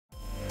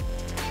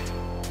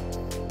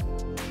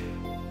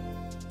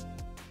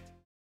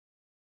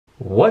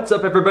What's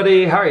up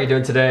everybody? How are you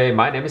doing today?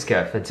 My name is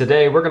Kev and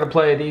today we're going to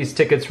play these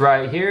tickets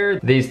right here.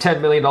 These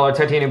 $10 million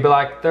titanium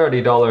black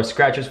 $30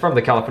 scratchers from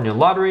the California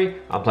lottery.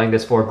 I'm playing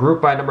this for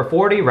group by number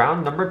 40,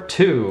 round number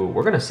 2.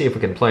 We're going to see if we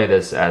can play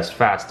this as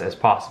fast as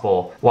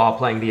possible while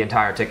playing the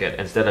entire ticket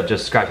instead of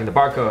just scratching the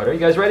barcode. Are you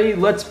guys ready?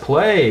 Let's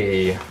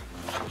play.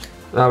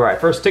 Alright,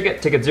 first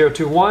ticket, ticket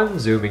 021,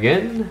 zooming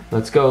in.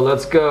 Let's go,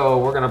 let's go.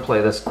 We're going to play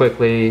this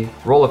quickly.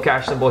 Roll of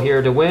cash symbol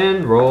here to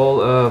win.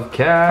 Roll of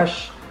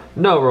cash.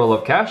 No roll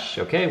of cash.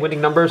 Okay,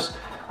 winning numbers.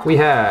 We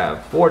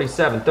have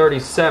 47,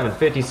 37,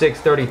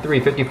 56, 33,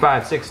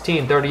 55,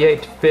 16,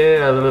 38,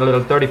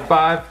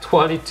 35,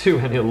 22,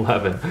 and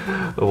 11.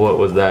 What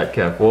was that,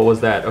 Kev? What was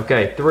that?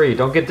 Okay, 3.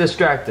 Don't get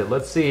distracted.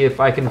 Let's see if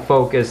I can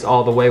focus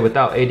all the way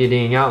without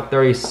ADDing out.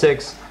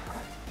 36,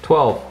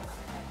 12,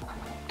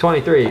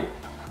 23.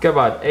 Come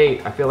on,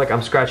 8. I feel like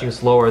I'm scratching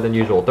slower than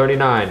usual.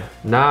 39,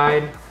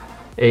 9,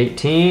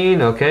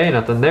 18. Okay,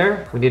 nothing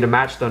there. We need to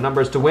match the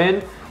numbers to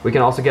win. We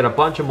can also get a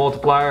bunch of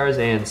multipliers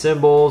and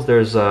symbols.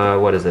 There's,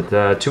 what is it?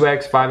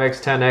 2x,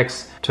 5x,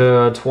 10x, to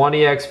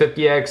 20x,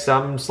 50x.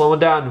 I'm slowing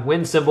down.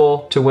 Win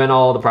symbol to win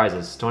all the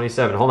prizes.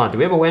 27. Hold on. Do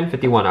we have a win?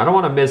 51. I don't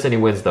want to miss any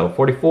wins though.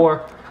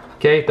 44.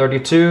 Okay,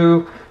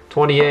 32,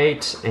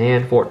 28,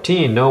 and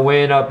 14. No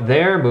win up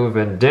there.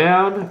 Moving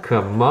down.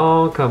 Come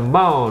on, come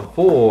on.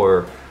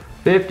 4,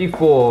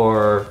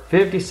 54,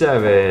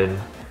 57,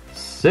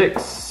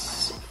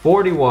 6,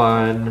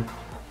 41,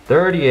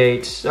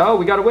 38. Oh,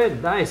 we got a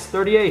win. Nice.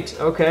 38.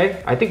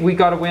 Okay. I think we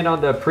got a win on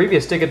the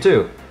previous ticket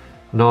too.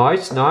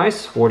 Nice,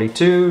 nice.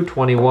 42,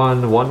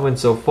 21. One win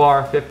so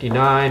far.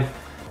 59,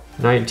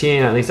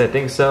 19. At least I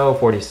think so.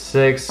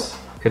 46.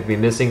 Could be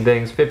missing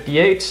things.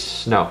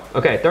 58. No.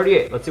 Okay,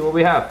 38. Let's see what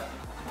we have.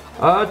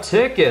 A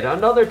ticket.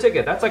 Another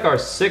ticket. That's like our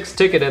 6th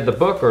ticket in the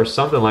book or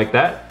something like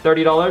that.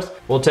 $30.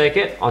 We'll take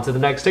it. On to the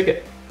next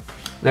ticket.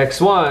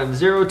 Next one.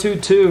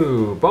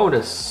 022.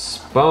 Bonus.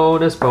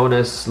 Bonus,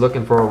 bonus.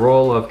 Looking for a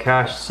roll of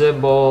cash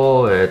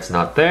symbol. It's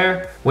not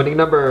there. Winning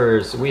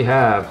numbers. We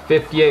have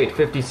 58,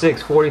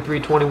 56, 43,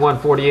 21,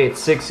 48,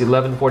 6,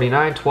 11,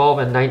 49, 12,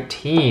 and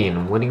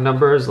 19. Winning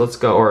numbers. Let's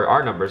go. Or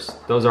our numbers.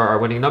 Those are our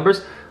winning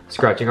numbers.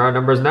 Scratching our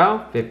numbers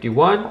now.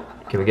 51.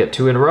 Can we get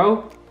 2 in a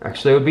row?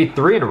 Actually, it would be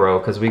 3 in a row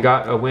because we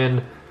got a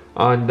win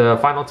on the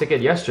final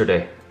ticket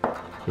yesterday.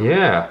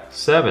 Yeah,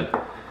 7.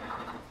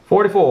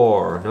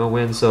 44, no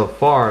win so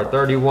far.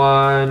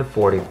 31,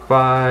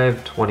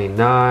 45,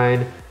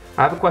 29.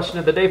 I have a question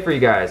of the day for you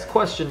guys.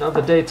 Question of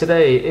the day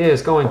today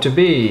is going to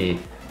be,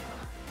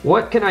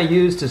 what can I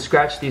use to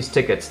scratch these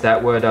tickets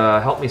that would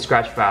help me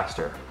scratch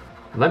faster?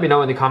 Let me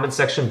know in the comment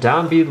section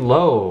down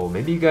below.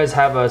 Maybe you guys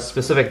have a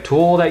specific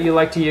tool that you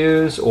like to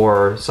use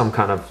or some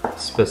kind of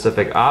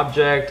specific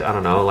object. I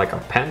don't know, like a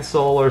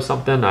pencil or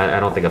something. I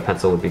don't think a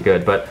pencil would be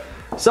good, but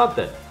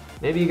something.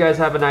 Maybe you guys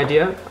have an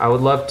idea. I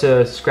would love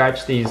to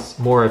scratch these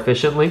more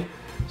efficiently.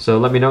 So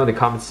let me know in the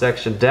comment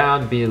section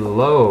down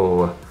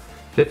below.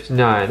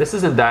 59. This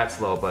isn't that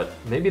slow, but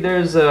maybe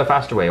there's a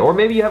faster way. Or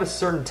maybe you have a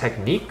certain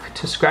technique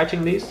to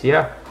scratching these.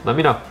 Yeah, let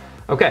me know.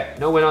 Okay,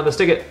 no win on this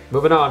ticket.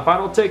 Moving on,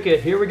 final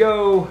ticket, here we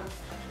go.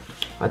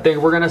 I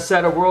think we're gonna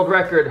set a world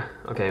record.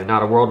 Okay,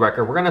 not a world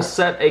record. We're gonna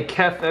set a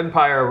Kef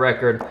Empire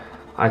record.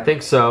 I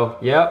think so,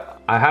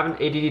 yep. I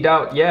haven't ADD'd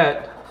out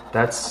yet.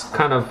 That's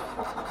kind of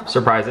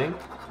surprising.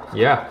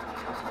 Yeah.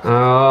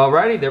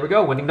 Alrighty, there we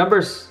go, winning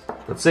numbers.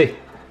 Let's see.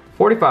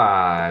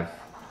 45,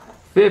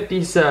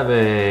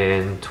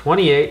 57,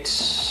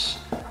 28,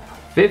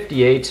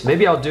 58.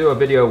 Maybe I'll do a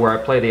video where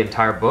I play the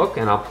entire book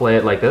and I'll play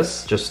it like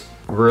this, just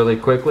really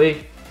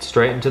quickly,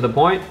 straight and to the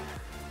point.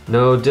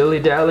 No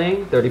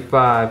dilly-dallying.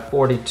 35,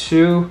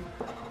 42.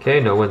 Okay,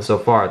 no win so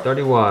far.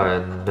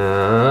 31,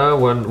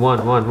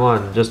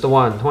 1, just a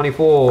 1.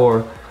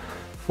 24,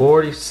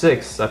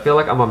 46. I feel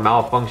like I'm a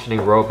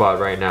malfunctioning robot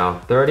right now.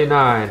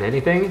 39,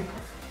 anything?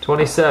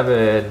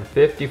 27,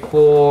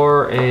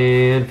 54,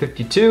 and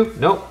 52.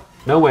 Nope,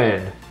 no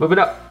win. Moving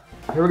up.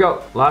 Here we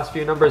go. Last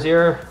few numbers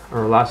here,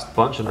 or last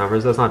bunch of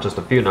numbers. That's not just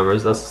a few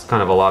numbers, that's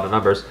kind of a lot of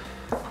numbers.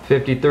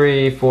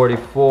 53,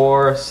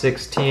 44,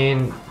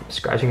 16,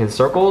 scratching in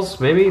circles,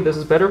 maybe this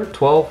is better.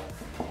 12,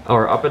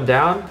 or up and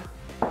down.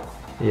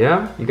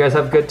 Yeah, you guys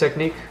have good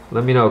technique?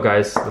 Let me know,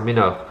 guys, let me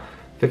know.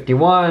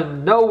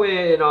 51, no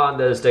win on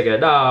this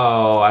ticket.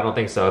 No, I don't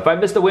think so. If I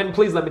missed a win,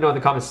 please let me know in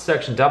the comments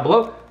section down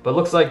below. But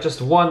looks like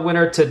just one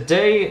winner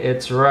today.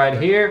 It's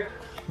right here.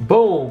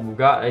 Boom,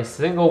 got a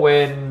single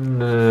win.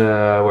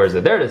 Where is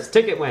it? There it is,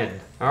 ticket win.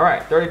 All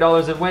right,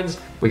 $30 in wins.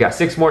 We got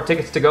 6 more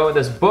tickets to go in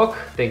this book.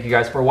 Thank you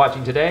guys for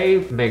watching today.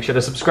 Make sure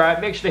to subscribe,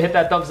 make sure to hit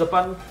that thumbs up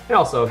button, and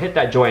also hit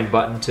that join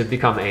button to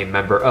become a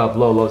member of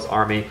Lolo's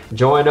Army.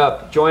 Join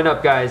up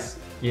guys.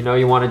 You know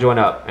you want to join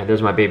up. And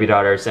there's my baby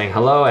daughter saying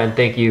hello and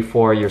thank you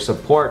for your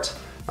support.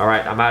 All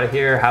right, I'm out of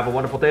here. Have a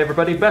wonderful day,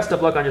 everybody. Best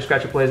of luck on your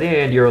scratcher plays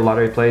and your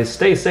lottery plays.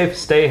 Stay safe,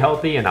 stay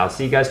healthy, and I'll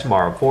see you guys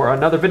tomorrow for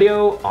another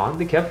video on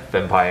the Kef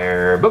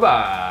Empire.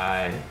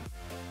 Bye-bye.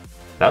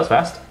 That was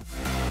fast.